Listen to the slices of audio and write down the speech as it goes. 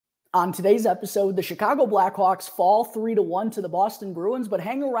On today's episode, the Chicago Blackhawks fall 3-1 to the Boston Bruins, but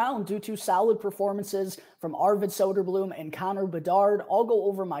hang around due to solid performances from Arvid Soderblom and Connor Bedard. I'll go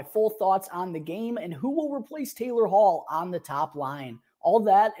over my full thoughts on the game and who will replace Taylor Hall on the top line. All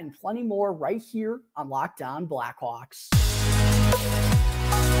that and plenty more right here on Locked On Blackhawks.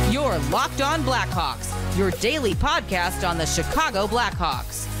 You're Locked On Blackhawks, your daily podcast on the Chicago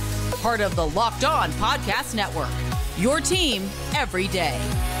Blackhawks. Part of the Locked On Podcast Network, your team every day.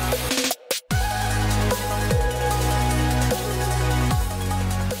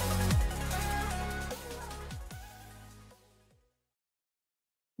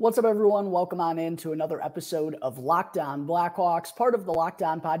 What's up, everyone? Welcome on in to another episode of Locked On Blackhawks, part of the Locked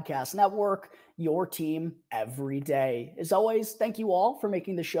On Podcast Network, your team every day. As always, thank you all for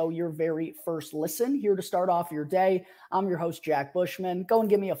making the show your very first listen. Here to start off your day, I'm your host, Jack Bushman. Go and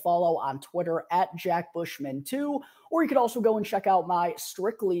give me a follow on Twitter at JackBushman2, or you could also go and check out my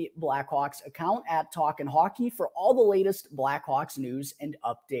Strictly Blackhawks account at Talkin' Hockey for all the latest Blackhawks news and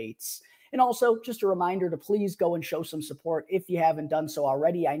updates. And also, just a reminder to please go and show some support if you haven't done so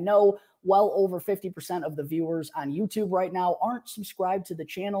already. I know well over 50% of the viewers on YouTube right now aren't subscribed to the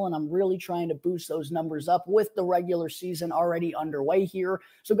channel, and I'm really trying to boost those numbers up with the regular season already underway here.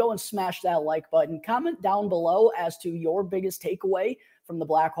 So go and smash that like button. Comment down below as to your biggest takeaway from the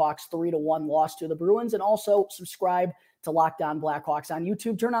Blackhawks 3-1 loss to the Bruins, and also subscribe to Locked On Blackhawks on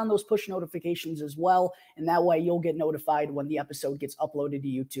YouTube. Turn on those push notifications as well, and that way you'll get notified when the episode gets uploaded to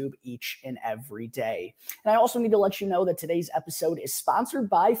YouTube each and every day. And I also need to let you know that today's episode is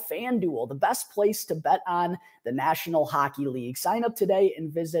sponsored by FanDuel, the best place to bet on the National Hockey League. Sign up today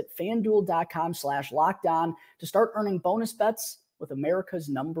and visit fanduel.com/lockedon to start earning bonus bets with America's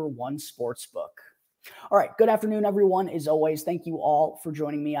 #1 sportsbook. All right, good afternoon, everyone. As always, thank you all for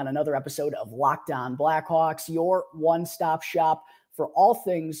joining me on another episode of Locked On Blackhawks, your one-stop shop for all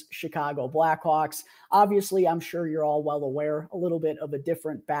things Chicago Blackhawks. Obviously, I'm sure you're all well aware, a little bit of a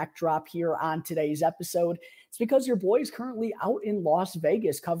different backdrop here on today's episode. It's because your boy is currently out in Las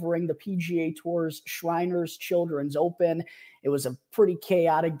Vegas covering the PGA Tour's Shriners Children's Open. It was a pretty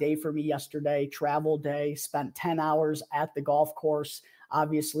chaotic day for me yesterday, travel day, spent 10 hours at the golf course.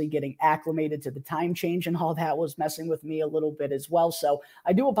 Obviously, getting acclimated to the time change and all that was messing with me a little bit as well. So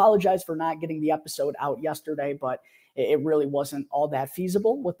I do apologize for not getting the episode out yesterday, but it really wasn't all that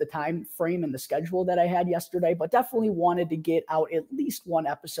feasible with the time frame and the schedule that I had yesterday, but definitely wanted to get out at least one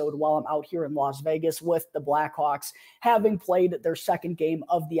episode while I'm out here in Las Vegas with the Blackhawks, having played their second game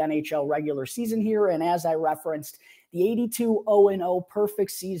of the NHL regular season here. And as I referenced, the 82-0-0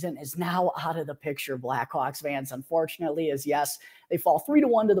 perfect season is now out of the picture, Blackhawks fans, unfortunately, as yes, they fall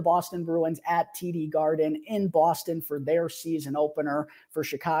 3-1 to the Boston Bruins at TD Garden in Boston for their season opener. For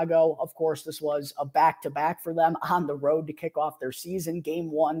Chicago, of course, this was a back-to-back for them on the road to kick off their season.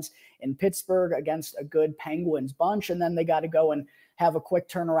 Game ones in Pittsburgh against a good Penguins bunch, and then they got to go and have a quick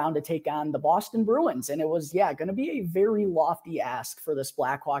turnaround to take on the Boston Bruins. And it was, going to be a very lofty ask for this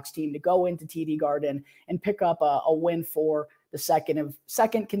Blackhawks team to go into TD Garden and pick up a win for the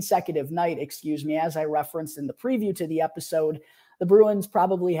second consecutive night, as I referenced in the preview to the episode. The Bruins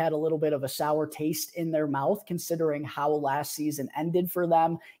probably had a little bit of a sour taste in their mouth, considering how last season ended for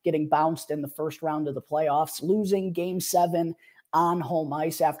them, getting bounced in the first round of the playoffs, losing Game 7 on home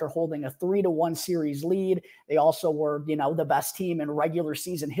ice after holding a 3-1 series lead. They also were, the best team in regular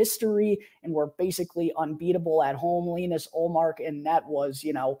season history and were basically unbeatable at home. Linus Ullmark in net was,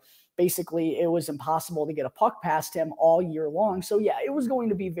 basically it was impossible to get a puck past him all year long. So yeah, it was going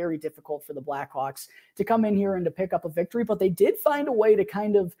to be very difficult for the Blackhawks to come in here and to pick up a victory, but they did find a way to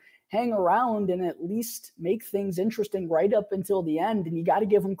kind of hang around and at least make things interesting right up until the end. And you got to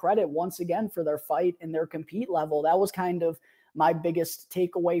give them credit once again for their fight and their compete level. That was kind of my biggest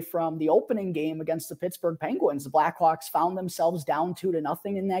takeaway from the opening game against the Pittsburgh Penguins. The Blackhawks found themselves down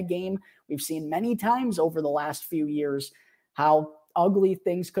 2-0 in that game. We've seen many times over the last few years how ugly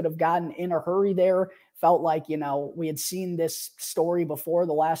things could have gotten in a hurry there. Felt like, we had seen this story before,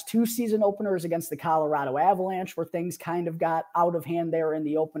 the last two season openers against the Colorado Avalanche, where things kind of got out of hand there in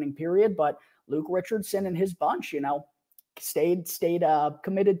the opening period. But Luke Richardson and his bunch, stayed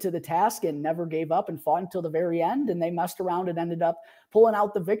committed to the task and never gave up and fought until the very end. And they messed around and ended up pulling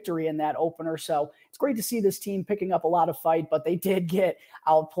out the victory in that opener. So it's great to see this team picking up a lot of fight, but they did get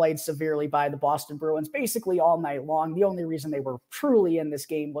outplayed severely by the Boston Bruins basically all night long. The only reason they were truly in this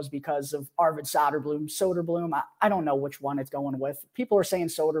game was because of Arvid Soderblom. I don't know which one it's going with. People are saying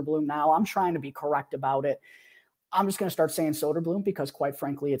Soderblom now. I'm trying to be correct about it. I'm just going to start saying Soderblom because, quite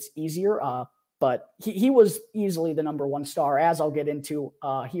frankly, it's easier. But he was easily the number one star, as I'll get into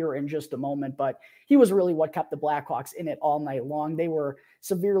here in just a moment. But he was really what kept the Blackhawks in it all night long. They were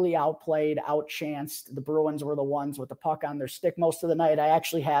severely outplayed, outchanced. The Bruins were the ones with the puck on their stick most of the night. I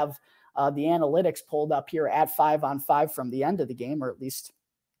actually have the analytics pulled up here at 5-on-5 from the end of the game, or at least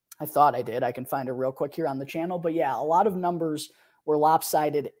I thought I did. I can find it real quick here on the channel. But yeah, a lot of numbers were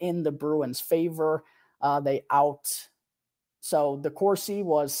lopsided in the Bruins' favor. So the Corsi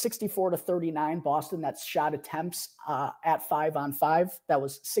was 64-39 Boston. That's shot attempts at 5-on-5. That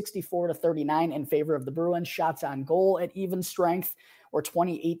was 64-39 in favor of the Bruins. Shots on goal at even strength were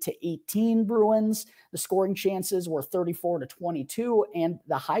 28-18 Bruins. The scoring chances were 34-22, and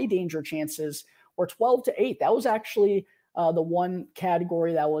the high danger chances were 12-8. That was actually the one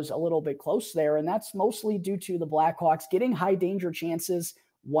category that was a little bit close there, and that's mostly due to the Blackhawks getting high danger chances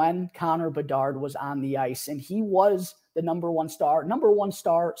when Connor Bedard was on the ice, and he was the number one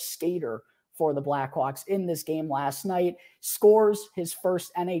star skater for the Blackhawks in this game last night. Scores his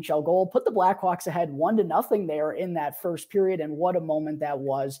first NHL goal, put the Blackhawks ahead 1-0 there in that first period, and what a moment that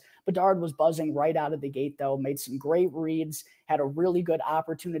was. Bedard was buzzing right out of the gate, though, made some great reads, had a really good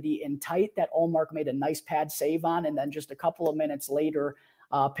opportunity in tight that Ullmark made a nice pad save on, and then just a couple of minutes later,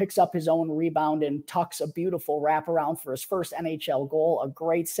 picks up his own rebound and tucks a beautiful wraparound for his first NHL goal, a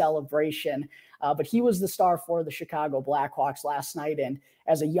great celebration. But he was the star for the Chicago Blackhawks last night. And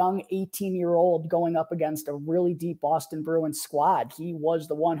as a young 18-year-old going up against a really deep Boston Bruins squad, he was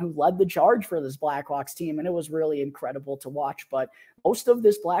the one who led the charge for this Blackhawks team. And it was really incredible to watch. But most of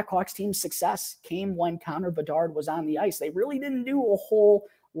this Blackhawks team's success came when Connor Bedard was on the ice. They really didn't do a whole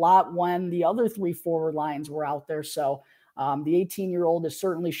lot when the other three forward lines were out there. So the 18-year-old is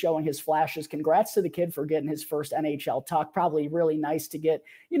certainly showing his flashes. Congrats to the kid for getting his first NHL tuck. Probably really nice to get,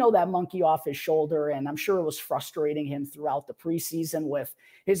 that monkey off his shoulder. And I'm sure it was frustrating him throughout the preseason with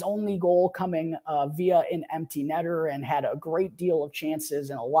his only goal coming via an empty netter, and had a great deal of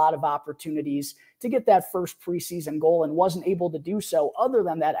chances and a lot of opportunities to get that first preseason goal, and wasn't able to do so other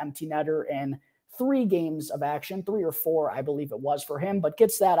than that empty netter in 3 games of action, 3 or 4, I believe it was for him, but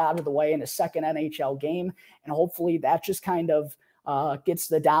gets that out of the way in his second NHL game. And hopefully that just kind of gets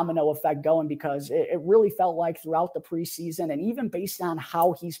the domino effect going, because it really felt like throughout the preseason, and even based on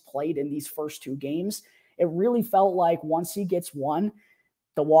how he's played in these first 2 games, it really felt like once he gets one,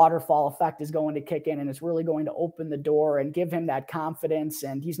 the waterfall effect is going to kick in, and it's really going to open the door and give him that confidence.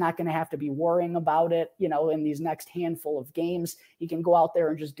 And he's not going to have to be worrying about it, in these next handful of games. He can go out there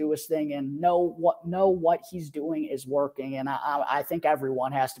and just do his thing and know what he's doing is working. And I think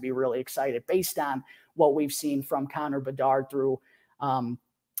everyone has to be really excited based on what we've seen from Connor Bedard through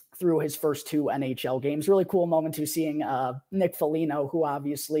his first 2 NHL games. Really cool moment to seeing Nick Foligno, who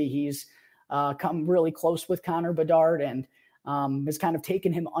obviously he's come really close with Connor Bedard, and has kind of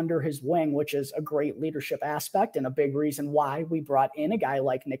taken him under his wing, which is a great leadership aspect and a big reason why we brought in a guy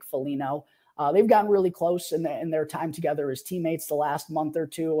like Nick Foligno. They've gotten really close in their time together as teammates the last month or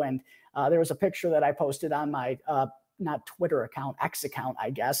two. And there was a picture that I posted on my, not Twitter account, X account, I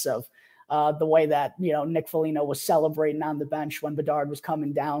guess, of the way that, Nick Foligno was celebrating on the bench when Bedard was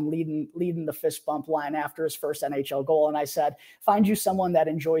coming down, leading the fist bump line after his first NHL goal. And I said, find you someone that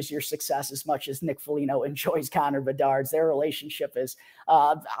enjoys your success as much as Nick Foligno enjoys Connor Bedard's. Their relationship is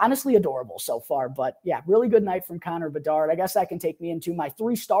honestly adorable so far. But yeah, really good night from Connor Bedard. I guess that can take me into my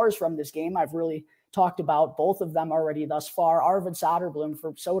 3 stars from this game. I've really talked about both of them already thus far. Arvid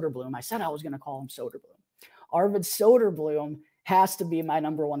Soderblom. I said I was going to call him Soderblom. Arvid Soderblom has to be my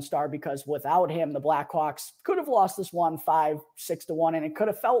number 1 star, because without him, the Blackhawks could have lost this one 5-6-1, and it could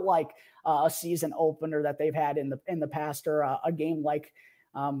have felt like a season opener that they've had in the past, or a game like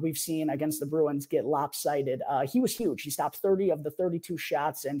we've seen against the Bruins get lopsided. He was huge. He stopped 30 of the 32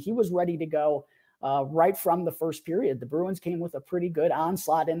 shots, and he was ready to go right from the first period. The Bruins came with a pretty good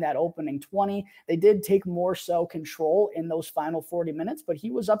onslaught in that opening 20. They did take more so control in those final 40 minutes, but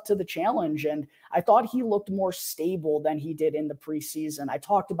he was up to the challenge. And I thought he looked more stable than he did in the preseason. I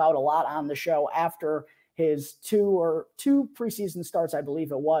talked about a lot on the show after his two preseason starts, I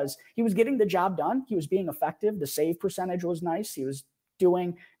believe it was. He was getting the job done. He was being effective. The save percentage was nice. He was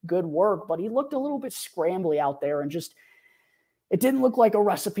doing good work, but he looked a little bit scrambly out there, and just it didn't look like a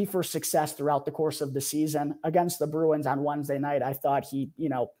recipe for success throughout the course of the season. Against the Bruins on Wednesday night, I thought he,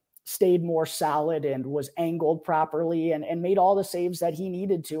 stayed more solid and was angled properly and made all the saves that he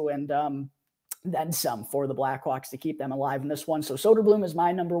needed to, and then some for the Blackhawks to keep them alive in this one. So Soderblom is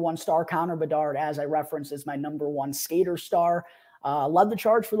my number 1 star. Connor Bedard, as I referenced, is my number 1 skater star. led the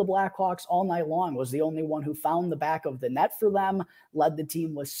charge for the Blackhawks all night long, was the only one who found the back of the net for them, led the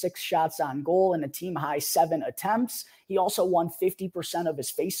team with 6 shots on goal and a team-high 7 attempts. He also won 50% of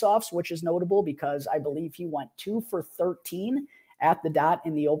his faceoffs, which is notable because I believe he went 2 for 13 at the dot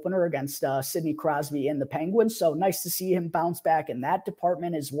in the opener against Sidney Crosby and the Penguins. So nice to see him bounce back in that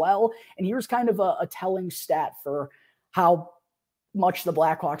department as well. And here's kind of a telling stat for how much the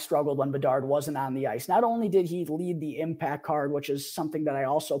Blackhawks struggled when Bedard wasn't on the ice. Not only did he lead the impact card, which is something that I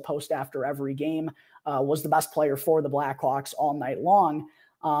also post after every game, was the best player for the Blackhawks all night long.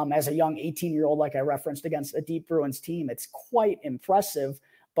 As a young 18-year-old, like I referenced, against a deep Bruins team, it's quite impressive.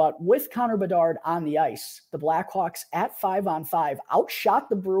 But with Connor Bedard on the ice, the Blackhawks at 5-on-5 outshot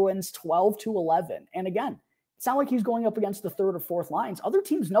the Bruins 12-11. And again, it's not like he's going up against the third or fourth lines. Other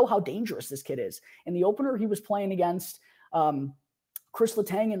teams know how dangerous this kid is. In the opener, he was playing against Chris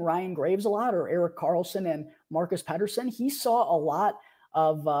Letang and Ryan Graves a lot, or Erik Karlsson and Marcus Pettersson. He saw a lot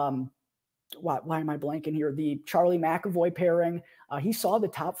of, why am I blanking here? The Charlie McAvoy pairing. He saw the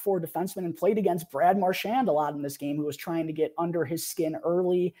top 4 defensemen and played against Brad Marchand a lot in this game, who was trying to get under his skin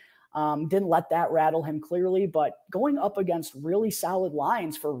early. Didn't let that rattle him clearly, but going up against really solid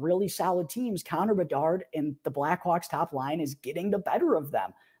lines for really solid teams, Connor Bedard and the Blackhawks top line is getting the better of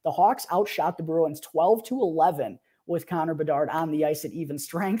them. The Hawks outshot the Bruins 12-11 with Connor Bedard on the ice at even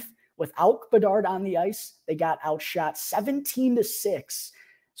strength. Without Bedard on the ice, they got outshot 17-6.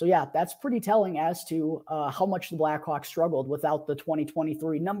 So yeah, that's pretty telling as to how much the Blackhawks struggled without the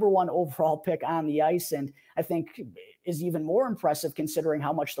 2023 number 1 overall pick on the ice. And I think is even more impressive considering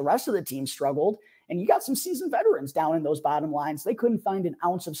how much the rest of the team struggled. And you got some seasoned veterans down in those bottom lines. They couldn't find an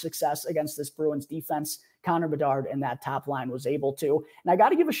ounce of success against this Bruins defense. Connor Bedard and that top line was able to. And I got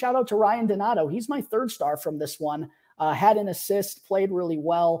to give a shout out to Ryan Donato. He's my 3rd star from this one. Had an assist, played really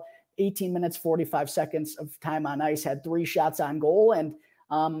well, 18 minutes, 45 seconds of time on ice, had 3 shots on goal. And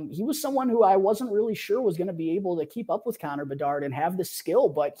he was someone who I wasn't really sure was going to be able to keep up with Connor Bedard and have the skill,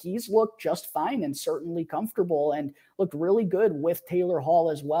 but he's looked just fine and certainly comfortable and looked really good with Taylor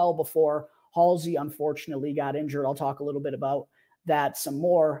Hall as well before Halsey unfortunately got injured. I'll talk a little bit about that some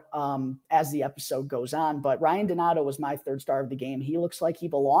more as the episode goes on. But Ryan Donato was my 3rd star of the game. He looks like he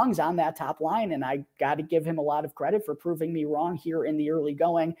belongs on that top line, and I got to give him a lot of credit for proving me wrong here in the early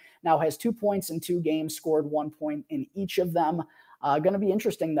going. Now has 2 points in 2 games, scored 1 point in each of them. Going to be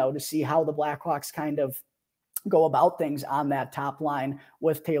interesting, though, to see how the Blackhawks kind of go about things on that top line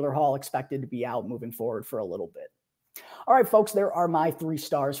with Taylor Hall expected to be out moving forward for a little bit. All right, folks, there are my 3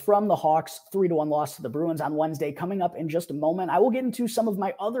 stars from the Hawks' 3-1 loss to the Bruins on Wednesday. Coming up in just a moment, I will get into some of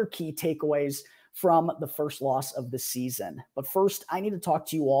my other key takeaways from the first loss of the season. But first, I need to talk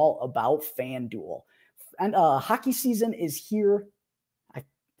to you all about FanDuel. And hockey season is here. I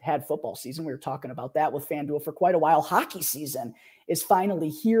had football season. We were talking about that with FanDuel for quite a while. Hockey season is finally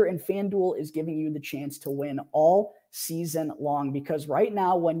here, and FanDuel is giving you the chance to win all season long, because right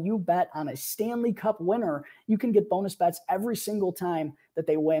now when you bet on a Stanley Cup winner, you can get bonus bets every single time that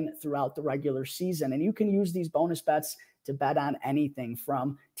they win throughout the regular season. And you can use these bonus bets to bet on anything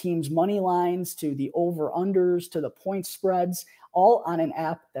from teams' money lines to the over-unders to the point spreads, all on an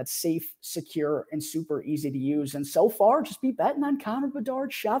app that's safe, secure, and super easy to use. And so far, just be betting on Connor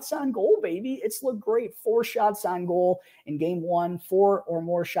Bedard shots on goal, baby. It's looked great. 4 shots on goal in game 1, 4 or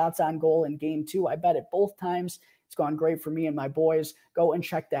more shots on goal in game 2. I bet it both times. It's gone great for me and my boys. Go and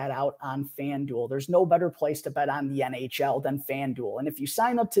check that out on FanDuel. There's no better place to bet on the NHL than FanDuel. And if you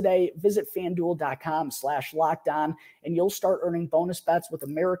sign up today, visit FanDuel.com/lockedon, and you'll start earning bonus bets with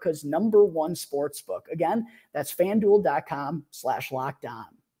America's #1 sportsbook. Again, that's FanDuel.com/lockedon.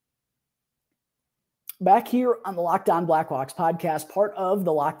 Back here on the Locked On Blackhawks podcast, part of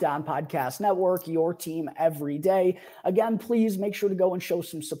the Locked On Podcast Network, your team every day. Again, please make sure to go and show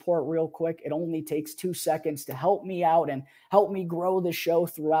some support real quick. It only takes 2 seconds to help me out and help me grow the show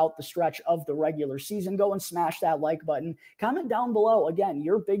throughout the stretch of the regular season. Go and smash that like button. Comment down below, again,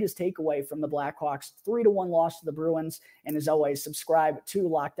 your biggest takeaway from the Blackhawks' 3-1 loss to the Bruins. And as always, subscribe to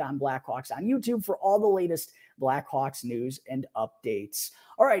Locked On Blackhawks on YouTube for all the latest Blackhawks news and updates.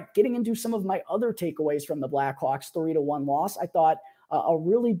 All right, getting into some of my other takeaways from the Blackhawks 3-1 loss. I thought a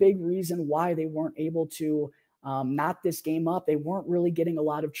really big reason why they weren't able to knot this game up. They weren't really getting a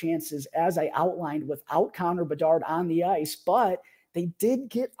lot of chances, as I outlined, without Connor Bedard on the ice, but they did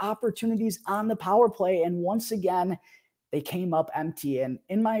get opportunities on the power play. And once again, they came up empty. And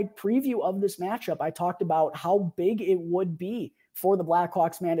in my preview of this matchup, I talked about how big it would be for the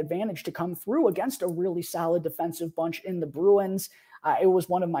Blackhawks man advantage to come through against a really solid defensive bunch in the Bruins. It was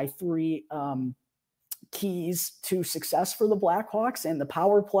one of my 3 keys to success for the Blackhawks, and the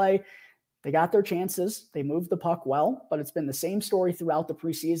power play They got their chances. They moved the puck well, but it's been the same story throughout the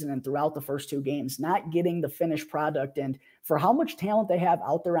preseason and throughout the first 2 games, not getting the finished product. And for how much talent they have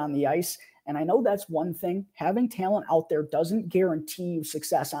out there on the ice, and I know that's one thing, having talent out there doesn't guarantee you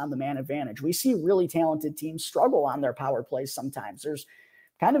success on the man advantage. We see really talented teams struggle on their power plays sometimes. There's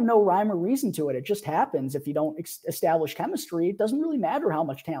kind of no rhyme or reason to it. It just happens. If you don't establish chemistry, it doesn't really matter how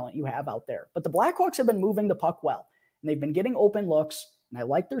much talent you have out there. But the Blackhawks have been moving the puck well, and they've been getting open looks. And I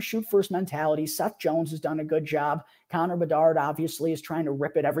like their shoot-first mentality. Seth Jones has done a good job. Connor Bedard, obviously, is trying to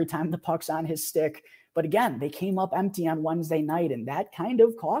rip it every time the puck's on his stick. But again, they came up empty on Wednesday night, and that kind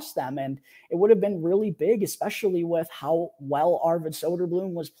of cost them. And it would have been really big, especially with how well Arvid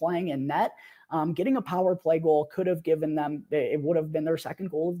Soderblom was playing in net. Getting a power play goal could have given them, it would have been their second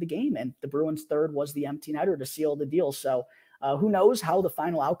goal of the game. And the Bruins' third was the empty netter to seal the deal. So who knows how the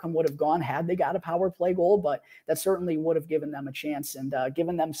final outcome would have gone had they got a power play goal, but that certainly would have given them a chance and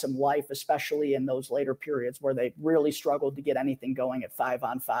given them some life, especially in those later periods where they really struggled to get anything going at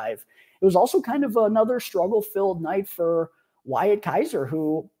 5-on-5. It was also kind of another struggle-filled night for Wyatt Kaiser,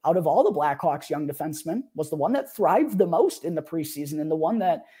 who, out of all the Blackhawks young defensemen, was the one that thrived the most in the preseason and the one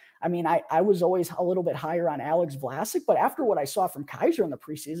that, I mean, I was always a little bit higher on Alex Vlasic, but after what I saw from Kaiser in the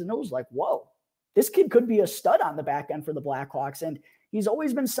preseason, it was like, whoa, this kid could be a stud on the back end for the Blackhawks. And he's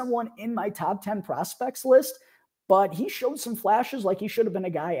always been someone in my top 10 prospects list, but he showed some flashes like he should have been a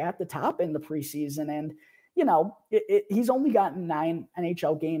guy at the top in the preseason. And, you know, he's only gotten 9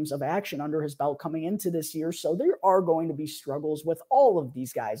 NHL games of action under his belt coming into this year. So there are going to be struggles with all of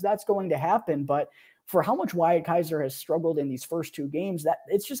these guys. That's going to happen. But for how much Wyatt Kaiser has struggled in these first 2 games, that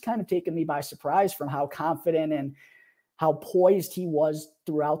it's just kind of taken me by surprise from how confident and how poised he was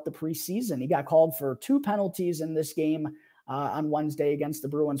throughout the preseason. He got called for 2 penalties in this game on Wednesday against the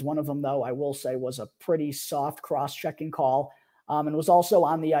Bruins. One of them, though, I will say was a pretty soft cross-checking call, and was also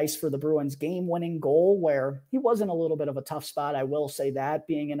on the ice for the Bruins' game-winning goal, where he was in a little bit of a tough spot. I will say that,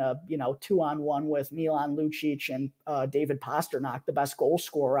 being in a 2-on-1 with Milan Lucic and David Pastrnak, the best goal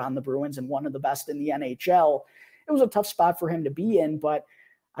scorer on the Bruins and one of the best in the NHL. It was a tough spot for him to be in, but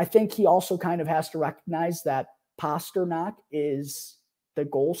I think he also kind of has to recognize that Pastrnak is the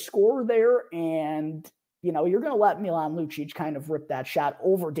goal scorer there. And, you're going to let Milan Lucic kind of rip that shot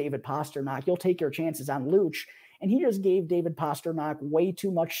over David Pastrnak. You'll take your chances on Luc. And he just gave David Pastrnak way too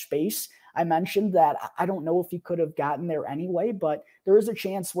much space. I mentioned that I don't know if he could have gotten there anyway, but there is a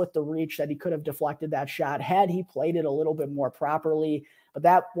chance with the reach that he could have deflected that shot had he played it a little bit more properly. But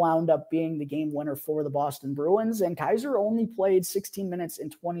that wound up being the game winner for the Boston Bruins. And Kaiser only played 16 minutes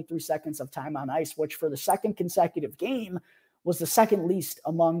and 23 seconds of time on ice, which for the second consecutive game was the second least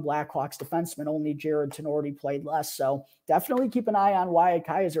among Blackhawks defensemen. Only Jared Tenorti played less. So definitely keep an eye on Wyatt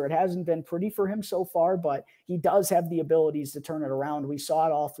Kaiser. It hasn't been pretty for him so far, but he does have the abilities to turn it around. We saw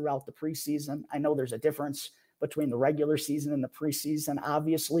it all throughout the preseason. I know there's a difference between the regular season and the preseason,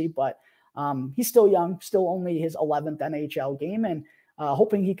 obviously, but he's still young, still only his 11th NHL game, and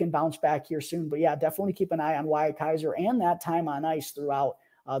hoping he can bounce back here soon. But yeah, definitely keep an eye on Wyatt Kaiser and that time on ice throughout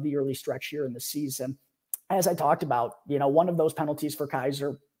the early stretch here in the season. As I talked about, one of those penalties for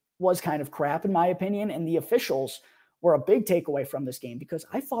Kaiser was kind of crap in my opinion, and the officials were a big takeaway from this game because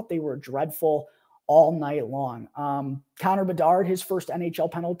I thought they were dreadful all night long. Connor Bedard, his first NHL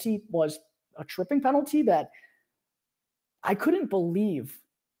penalty was a tripping penalty that I couldn't believe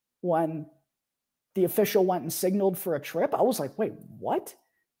when the official went and signaled for a trip. I was like, wait, what?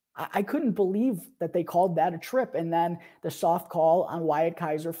 I couldn't believe that they called that a trip. And then the soft call on Wyatt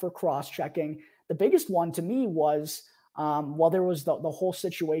Kaiser for cross-checking. The biggest one to me was, there was the whole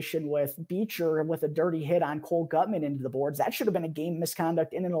situation with Beecher with a dirty hit on Cole Guttman into the boards. That should have been a game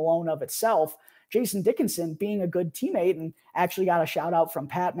misconduct in and alone of itself. Jason Dickinson being a good teammate and actually got a shout out from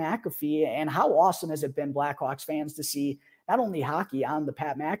Pat McAfee. And how awesome has it been, Blackhawks fans, to see not only hockey on the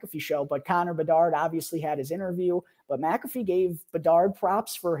Pat McAfee show, but Connor Bedard obviously had his interview, but McAfee gave Bedard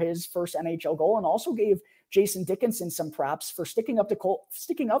props for his first NHL goal and also gave Jason Dickinson some props for sticking up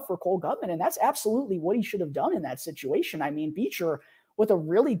for Cole Guttman. And that's absolutely what he should have done in that situation. I mean, Beecher with a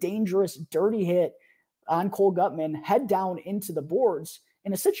really dangerous, dirty hit on Cole Guttman, head down into the boards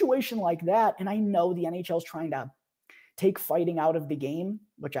in a situation like that. And I know the NHL is trying to take fighting out of the game,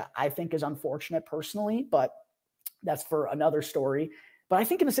 which I think is unfortunate personally, but that's for another story. But I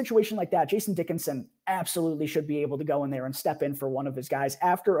think in a situation like that, Jason Dickinson absolutely should be able to go in there and step in for one of his guys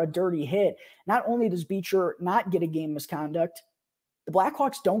after a dirty hit. Not only does Beecher not get a game misconduct, the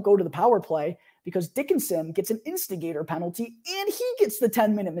Blackhawks don't go to the power play because Dickinson gets an instigator penalty and he gets the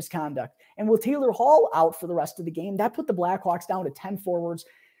 10-minute misconduct. And with Taylor Hall out for the rest of the game, that put the Blackhawks down to 10 forwards.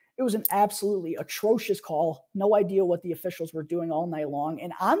 It was an absolutely atrocious call. No idea what the officials were doing all night long.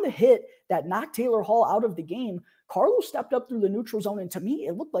 And on the hit that knocked Taylor Hall out of the game, Carlo stepped up through the neutral zone. And to me,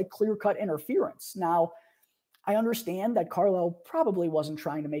 it looked like clear-cut interference. Now, I understand that Carlo probably wasn't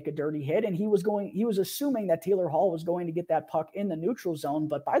trying to make a dirty hit, and he was assuming that Taylor Hall was going to get that puck in the neutral zone.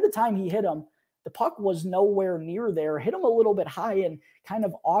 But by the time he hit him, the puck was nowhere near there, hit him a little bit high and kind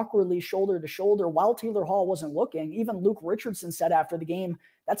of awkwardly shoulder to shoulder while Taylor Hall wasn't looking. Even Luke Richardson said after the game,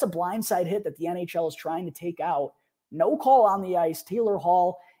 that's a blindside hit that the NHL is trying to take out. No call on the ice. Taylor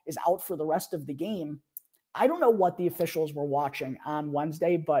Hall is out for the rest of the game. I don't know what the officials were watching on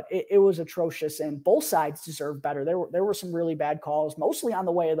Wednesday, but it was atrocious, and both sides deserve better. There were some really bad calls, mostly on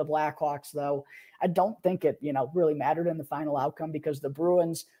the way of the Blackhawks, though. I don't think it, really mattered in the final outcome because the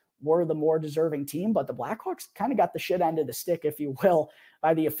Bruins were the more deserving team, but the Blackhawks kind of got the shit end of the stick, if you will,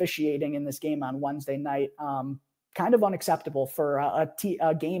 by the officiating in this game on Wednesday night. Kind of unacceptable for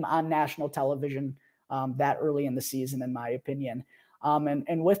a game on national television that early in the season, in my opinion.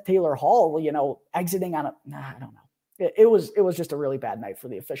 And with Taylor Hall, exiting on I don't know. It was just a really bad night for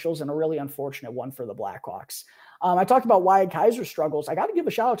the officials and a really unfortunate one for the Blackhawks. I talked about Wyatt Kaiser's struggles. I got to give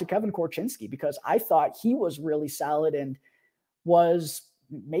a shout out to Kevin Korchinski because I thought he was really solid and was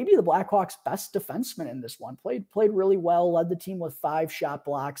maybe the Blackhawks' best defenseman in this one. Played really well, led the team with 5 shot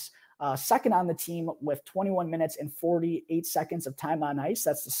blocks, second on the team with 21 minutes and 48 seconds of time on ice.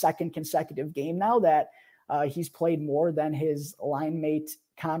 That's the second consecutive game now that he's played more than his line mate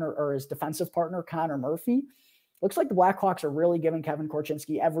Connor, or his defensive partner Connor Murphy. Looks like the Blackhawks are really giving Kevin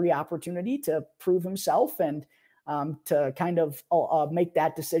Korchinski every opportunity to prove himself and to kind of make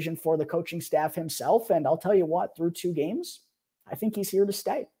that decision for the coaching staff himself. And I'll tell you what, through 2 games, I think he's here to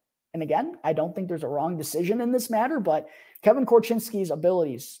stay. And again, I don't think there's a wrong decision in this matter, but Kevin Korchinski's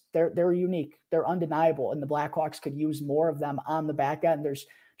abilities, they're unique. They're undeniable. And the Blackhawks could use more of them on the back end. There's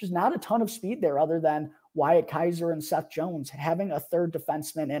just not a ton of speed there other than Wyatt Kaiser and Seth Jones. Having a third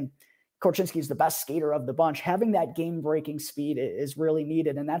defenseman, and Korchinski is the best skater of the bunch, having that game-breaking speed is really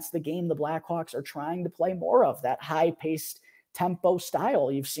needed. And that's the game the Blackhawks are trying to play more of, that high-paced tempo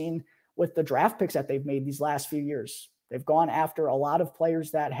style you've seen with the draft picks that they've made these last few years. They've gone after a lot of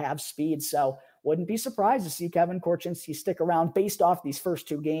players that have speed, so wouldn't be surprised to see Kevin Korchinski stick around based off these first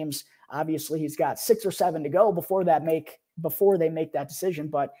 2 games. Obviously, he's got 6 or 7 to go before they make that decision,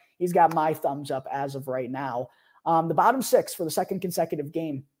 but he's got my thumbs up as of right now. The bottom 6 for the second consecutive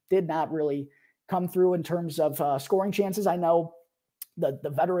game did not really come through in terms of scoring chances. I know the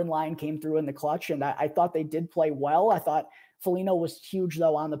veteran line came through in the clutch, and I thought they did play well. I thought Foligno was huge,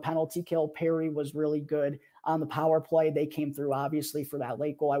 though, on the penalty kill. Perry was really good on the power play. They came through, obviously, for that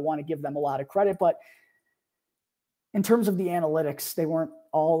late goal. I want to give them a lot of credit, but in terms of the analytics, they weren't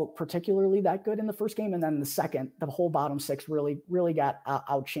all particularly that good in the first game. And then the second, the whole bottom 6 really got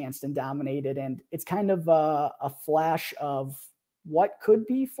outchanced and dominated. And it's kind of a flash of what could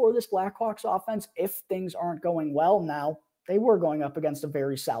be for this Blackhawks offense if things aren't going well. Now, they were going up against a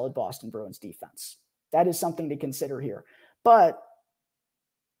very solid Boston Bruins defense. That is something to consider here. But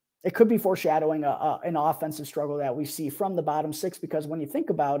it could be foreshadowing an offensive struggle that we see from the bottom 6, because when you think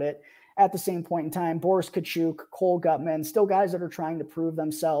about it, at the same point in time, Boris Kachuk, Cole Gutman, still guys that are trying to prove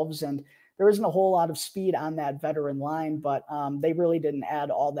themselves, and there isn't a whole lot of speed on that veteran line, but they really didn't add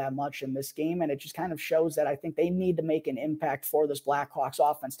all that much in this game, and it just kind of shows that I think they need to make an impact for this Blackhawks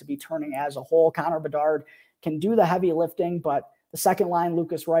offense to be turning as a whole. Connor Bedard can do the heavy lifting, but the second line,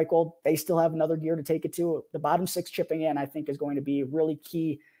 Lucas Reichel, they still have another gear to take it to. The bottom 6 chipping in, I think, is going to be a really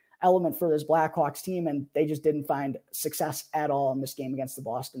key element for this Blackhawks team, and they just didn't find success at all in this game against the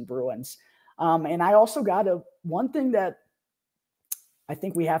Boston Bruins. And I also got one thing that I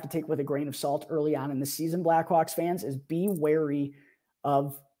think we have to take with a grain of salt early on in the season, Blackhawks fans, is be wary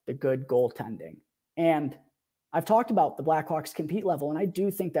of the good goaltending. And I've talked about the Blackhawks compete level, and I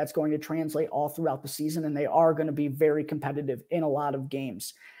do think that's going to translate all throughout the season, and they are going to be very competitive in a lot of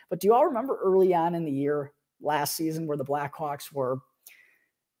games. But do you all remember early on in the year last season where the Blackhawks were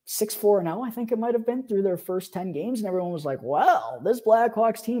 6-4-0, I think it might have been, through their first 10 games. And everyone was like, well, this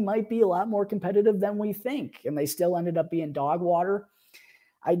Blackhawks team might be a lot more competitive than we think. And they still ended up being dog water.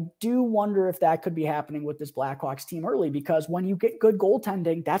 I do wonder if that could be happening with this Blackhawks team early, because when you get good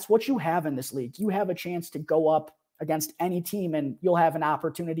goaltending, that's what you have in this league. You have a chance to go up against any team, and you'll have an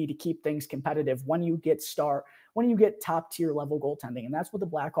opportunity to keep things competitive when you get top tier level goaltending. And that's what the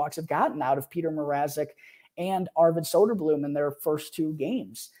Blackhawks have gotten out of Peter Mrazek and Arvid Soderblom in their first 2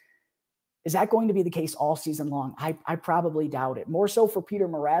 games. Is that going to be the case all season long? I probably doubt it. More so for Peter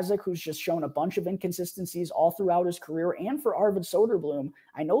Mrazek, who's just shown a bunch of inconsistencies all throughout his career, and for Arvid Soderblom.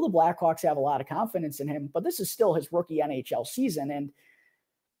 I know the Blackhawks have a lot of confidence in him, but this is still his rookie NHL season. And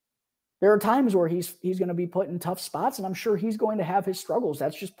there are times where he's going to be put in tough spots, and I'm sure he's going to have his struggles.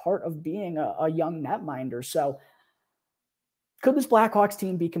 That's just part of being a young netminder. So could this Blackhawks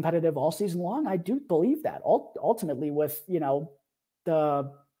team be competitive all season long? I do believe that. Ultimately, with,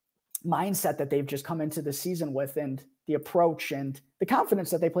 the mindset that they've just come into the season with, and the approach and the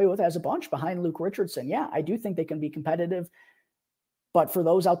confidence that they play with as a bunch behind Luke Richardson. Yeah, I do think they can be competitive. But for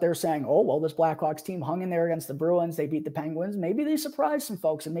those out there saying, oh, well, this Blackhawks team hung in there against the Bruins, they beat the Penguins, maybe they surprised some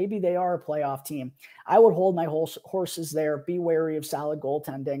folks, and maybe they are a playoff team. I would hold my horses there. Be wary of solid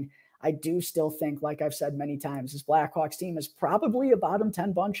goaltending. I do still think, like I've said many times, this Blackhawks team is probably a bottom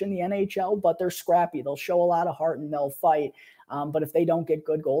 10 bunch in the NHL, but they're scrappy. They'll show a lot of heart and they'll fight. But if they don't get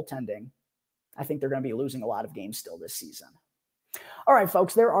good goaltending, I think they're going to be losing a lot of games still this season. All right,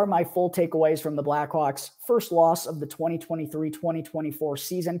 folks, there are my full takeaways from the Blackhawks' first loss of the 2023-2024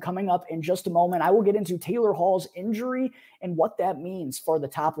 season. Coming up in just a moment, I will get into Taylor Hall's injury and what that means for the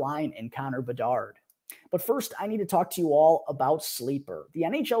top line and Connor Bedard. But first, I need to talk to you all about Sleeper. The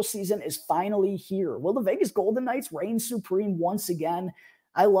NHL season is finally here. Will the Vegas Golden Knights reign supreme once again?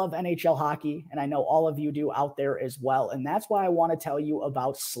 I love NHL hockey, and I know all of you do out there as well, and that's why I want to tell you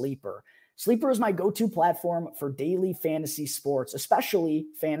about Sleeper. Sleeper is my go-to platform for daily fantasy sports, especially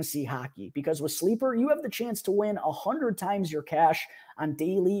fantasy hockey, because with Sleeper, you have the chance to win 100 times your cash on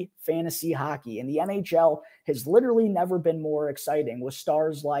daily fantasy hockey. And the NHL has literally never been more exciting, with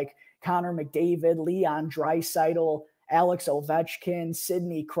stars like Connor McDavid, Leon Draisaitl, Alex Ovechkin,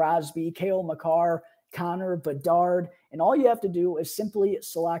 Sidney Crosby, Cale Makar, Connor Bedard. And all you have to do is simply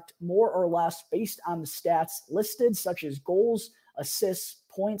select more or less based on the stats listed, such as goals, assists,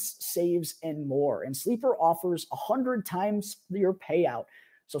 points, saves, and more. And Sleeper offers 100 times your payout.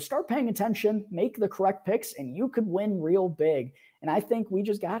 So start paying attention, make the correct picks, and you could win real big. And I think we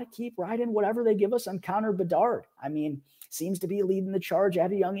just got to keep riding whatever they give us on Connor Bedard. I mean, seems to be leading the charge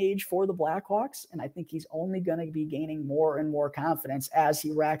at a young age for the Blackhawks, and I think he's only going to be gaining more and more confidence as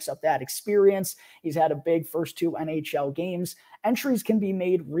he racks up that experience. He's had a big first 2 NHL games. Entries can be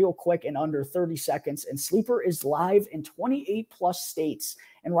made real quick in under 30 seconds, and Sleeper is live in 28 plus states.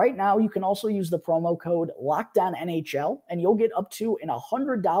 And right now, you can also use the promo code LOCKEDONNHL, and you'll get up to an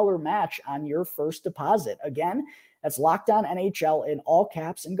 $100 match on your first deposit. Again, that's LOCKEDONNHL in all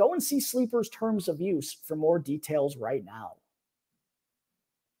caps, and go and see Sleeper's terms of use for more details right now.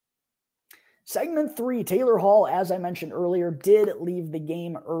 Segment 3, Taylor Hall, as I mentioned earlier, did leave the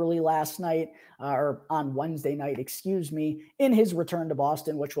game early last night, or on Wednesday night, in his return to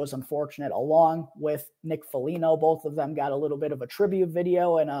Boston, which was unfortunate, along with Nick Foligno. Both of them got a little bit of a tribute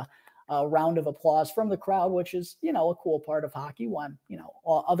video and a round of applause from the crowd, which is, a cool part of hockey when,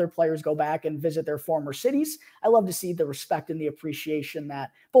 other players go back and visit their former cities. I love to see the respect and the appreciation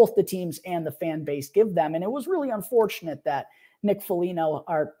that both the teams and the fan base give them. And it was really unfortunate that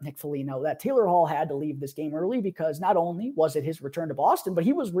that Taylor Hall had to leave this game early, because not only was it his return to Boston, but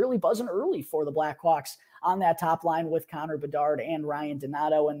he was really buzzing early for the Blackhawks on that top line with Connor Bedard and Ryan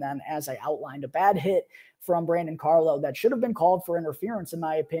Donato. And then, as I outlined, a bad hit from Brandon Carlo that should have been called for interference, in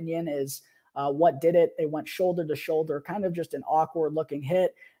my opinion, is what did it. They went shoulder to shoulder, kind of just an awkward looking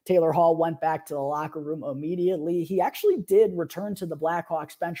hit. Taylor Hall went back to the locker room immediately. He actually did return to the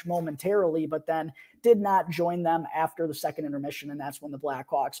Blackhawks bench momentarily, but then did not join them after the second intermission, and that's when the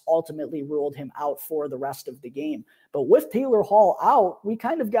Blackhawks ultimately ruled him out for the rest of the game. But with Taylor Hall out, we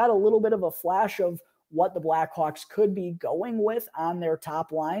kind of got a little bit of a flash of what the Blackhawks could be going with on their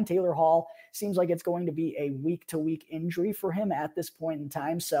top line. Taylor Hall seems like it's going to be a week-to-week injury for him at this point in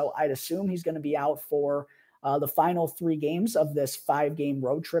time, so I'd assume he's going to be out for the final 3 games of this 5-game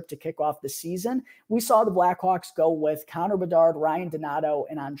road trip to kick off the season. We saw the Blackhawks go with Connor Bedard, Ryan Donato,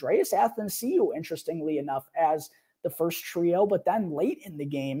 and Andreas Athanasiou, interestingly enough, as the first trio. But then late in the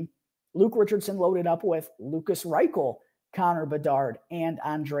game, Luke Richardson loaded up with Lukas Reichel, Connor Bedard, and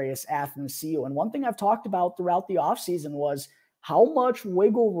Andreas Athanasiou. And one thing I've talked about throughout the offseason was how much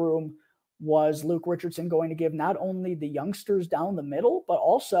wiggle room was Luke Richardson going to give not only the youngsters down the middle, but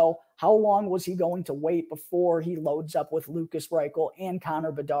also how long was he going to wait before he loads up with Lukas Reichel and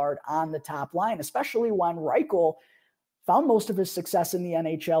Connor Bedard on the top line, especially when Reichel found most of his success in the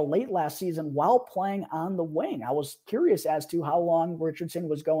NHL late last season while playing on the wing. I was curious as to how long Richardson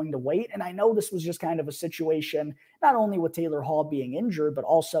was going to wait, and I know this was just kind of a situation, not only with Taylor Hall being injured, but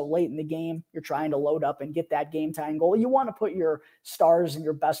also late in the game, you're trying to load up and get that game-time goal. You want to put your stars and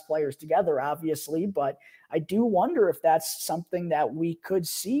your best players together, obviously, but I do wonder if that's something that we could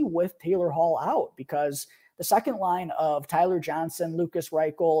see with Taylor Hall out, because the second line of Tyler Johnson, Lukas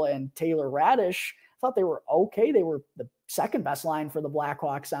Reichel, and Taylor Radish, I thought they were okay. They were the second best line for the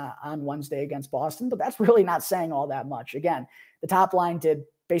Blackhawks on Wednesday against Boston, but that's really not saying all that much. Again, the top line did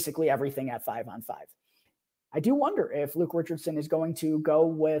basically everything at 5-on-5. I do wonder if Luke Richardson is going to go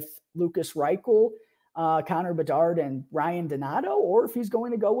with Lukas Reichel, Connor Bedard, and Ryan Donato, or if he's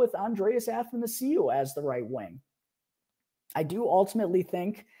going to go with Andreas Athanasiou as the right wing. I do ultimately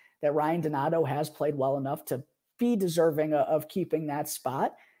think that Ryan Donato has played well enough to be deserving of keeping that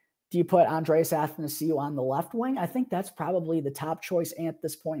spot. Do you put Andreas Athanasiou on the left wing? I think that's probably the top choice at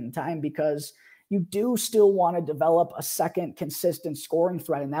this point in time, because you do still want to develop a second consistent scoring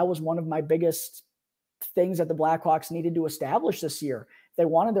threat. And that was one of my biggest things that the Blackhawks needed to establish this year. If they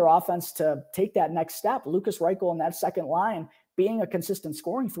wanted their offense to take that next step, Lukas Reichel in that second line being a consistent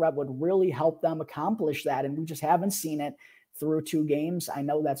scoring threat would really help them accomplish that. And we just haven't seen it through 2 games. I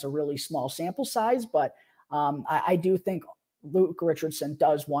know that's a really small sample size, but I do think Luke Richardson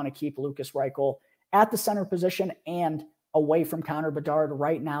does want to keep Lukas Reichel at the center position and away from Connor Bedard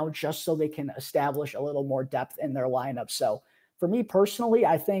right now, just so they can establish a little more depth in their lineup. So for me personally,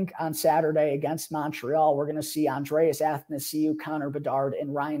 I think on Saturday against Montreal, we're going to see Andreas Athanasiou, Connor Bedard,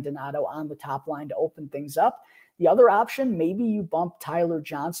 and Ryan Donato on the top line to open things up. The other option, maybe you bump Tyler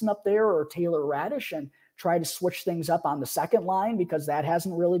Johnson up there or Taylor Radish and try to switch things up on the second line, because that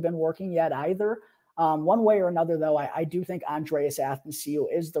hasn't really been working yet either. One way or another, though, I do think Andreas Athanasiou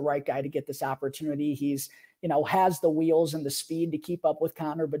is the right guy to get this opportunity. He's, has the wheels and the speed to keep up with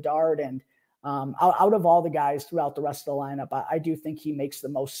Connor Bedard. And out of all the guys throughout the rest of the lineup, I do think he makes the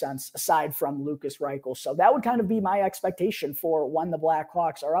most sense aside from Lukas Reichel. So that would kind of be my expectation for when the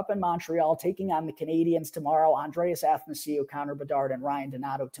Blackhawks are up in Montreal taking on the Canadiens tomorrow. Andreas Athanasiou, Connor Bedard, and Ryan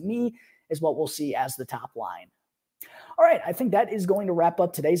Donato, to me, is what we'll see as the top line. All right, I think that is going to wrap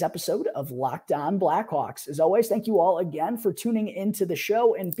up today's episode of Locked On Blackhawks. As always, thank you all again for tuning into the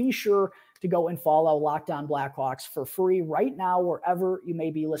show, and be sure to go and follow Locked On Blackhawks for free right now, wherever you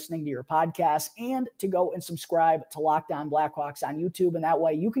may be listening to your podcast, and to go and subscribe to Locked On Blackhawks on YouTube. And that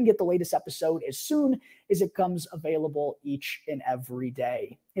way you can get the latest episode as soon as it comes available each and every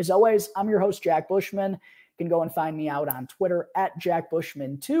day. As always, I'm your host, Jack Bushman. You can go and find me out on Twitter at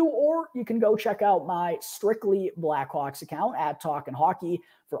JackBushman2, or you can go check out my Strictly Blackhawks account at Talkin' Hockey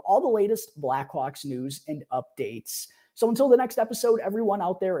for all the latest Blackhawks news and updates. So until the next episode, everyone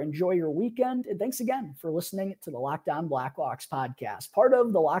out there, enjoy your weekend. And thanks again for listening to the Locked On Blackhawks podcast, part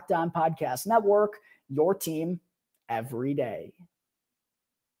of the Locked On Podcast Network, your team every day.